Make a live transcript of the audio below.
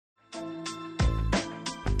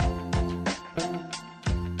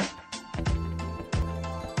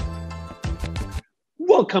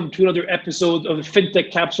Welcome to another episode of the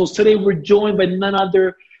FinTech Capsules. Today we're joined by none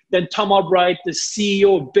other than Tom Albright, the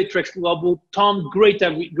CEO of Bittrex Global. Tom, great to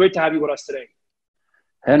have you with us today.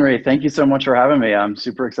 Henri, thank you so much for having me. I'm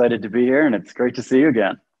super excited to be here, and it's great to see you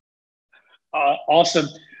again. Awesome.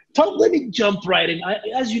 Tom, let me jump right in.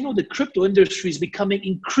 As you know, the crypto industry is becoming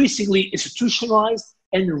increasingly institutionalized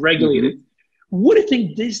and regulated. What do you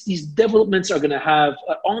think these developments are going to have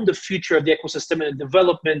on the future of the ecosystem and the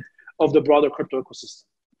development of the broader crypto ecosystem?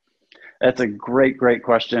 That's a great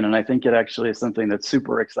question. And I think it actually is something that's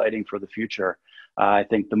super exciting for the future. I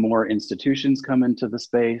think the more institutions come into the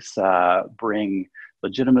space, bring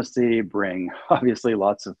legitimacy, bring obviously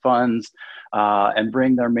lots of funds, and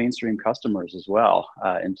bring their mainstream customers as well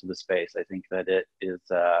into the space. I think that it is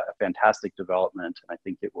a fantastic development. And I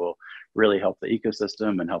think it will really help the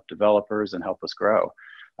ecosystem and help developers and help us grow.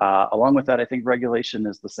 Along with that, I think regulation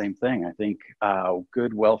is the same thing. I think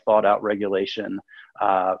good, well thought out regulation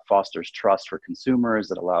fosters trust for consumers.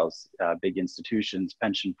 It allows big institutions,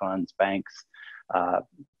 pension funds, banks,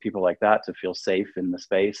 people like that to feel safe in the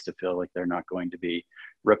space, to feel like they're not going to be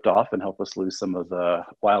ripped off and help us lose some of the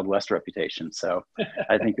Wild West reputation. So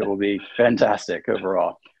I think it will be fantastic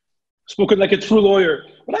overall. Spoken like a true lawyer.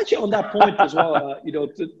 But actually on that point as well,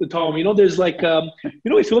 Tom, there's like, if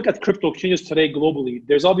you look at crypto exchanges today globally,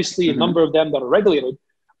 there's obviously a number of them that are regulated,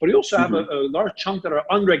 but you also have a large chunk that are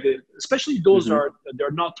unregulated, especially those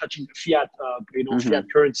they're not touching fiat, fiat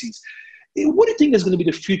currencies. What do you think is going to be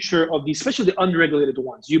the future of these, especially the unregulated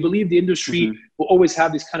ones? Do you believe the industry will always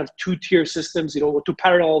have these kind of two-tier systems, or two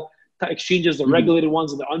parallel exchanges, the regulated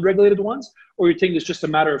ones and the unregulated ones? Or you think it's just a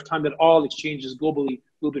matter of time that all exchanges globally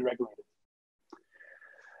will be regulated?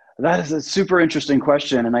 That is a super interesting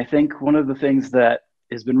question. And I think one of the things that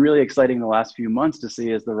has been really exciting the last few months to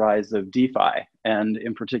see is the rise of DeFi, and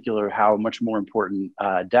in particular, how much more important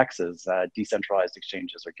DEXs, decentralized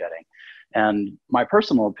exchanges, are getting. And my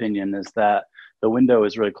personal opinion is that the window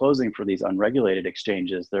is really closing for these unregulated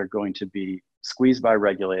exchanges. They're going to be squeezed by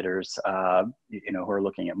regulators, who are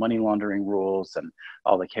looking at money laundering rules and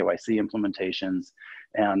all the KYC implementations.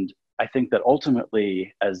 And I think that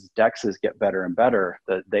ultimately, as DEXs get better and better,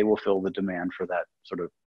 that they will fill the demand for that sort of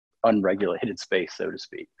unregulated space, so to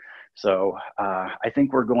speak. So I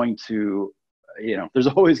think we're going to, there's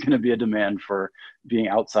always going to be a demand for being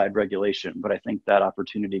outside regulation, but I think that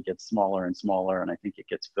opportunity gets smaller and smaller, and I think it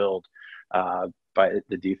gets filled by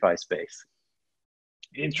the DeFi space.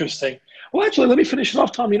 Interesting. Well, actually, let me finish it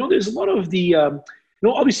off, Tom. There's a lot of the,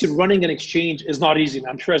 obviously running an exchange is not easy.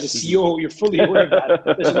 I'm sure as a CEO, you're fully aware of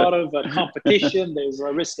that. There's a lot of competition. There's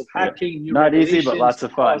a risk of hacking. Not easy, but lots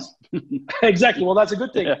of fun. Exactly. Well, that's a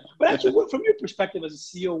good thing. But actually, from your perspective as a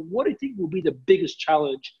CEO, what do you think will be the biggest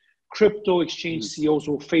challenge crypto exchange CEOs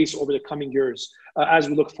will face over the coming years as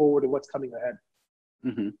we look forward to what's coming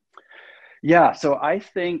ahead? Yeah, so I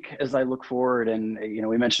think as I look forward, and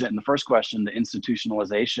we mentioned it in the first question, the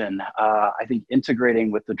institutionalization, I think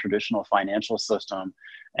integrating with the traditional financial system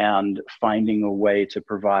and finding a way to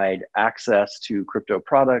provide access to crypto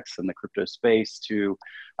products and the crypto space to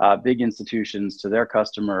big institutions, to their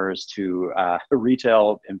customers, to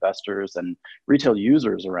retail investors and retail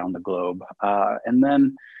users around the globe. And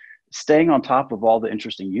then staying on top of all the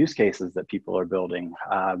interesting use cases that people are building.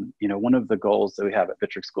 One of the goals that we have at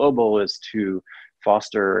Bittrex Global is to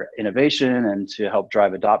foster innovation and to help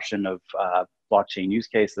drive adoption of blockchain use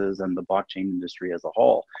cases and the blockchain industry as a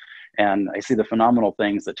whole. And I see the phenomenal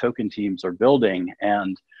things that token teams are building,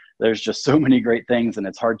 and there's just so many great things, and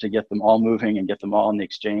it's hard to get them all moving and get them all on the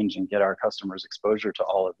exchange and get our customers exposure to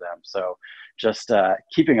all of them. So just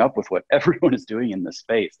keeping up with what everyone is doing in this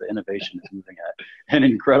space, the innovation is moving at an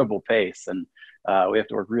incredible pace, and we have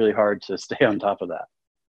to work really hard to stay on top of that.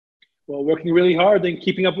 Well, working really hard and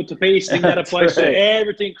keeping up with the pace, and that applies to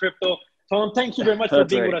everything crypto. Tom, thank you very much for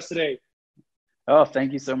being with us today. Oh,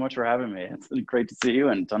 thank you so much for having me. It's been great to see you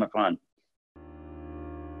and a ton of fun.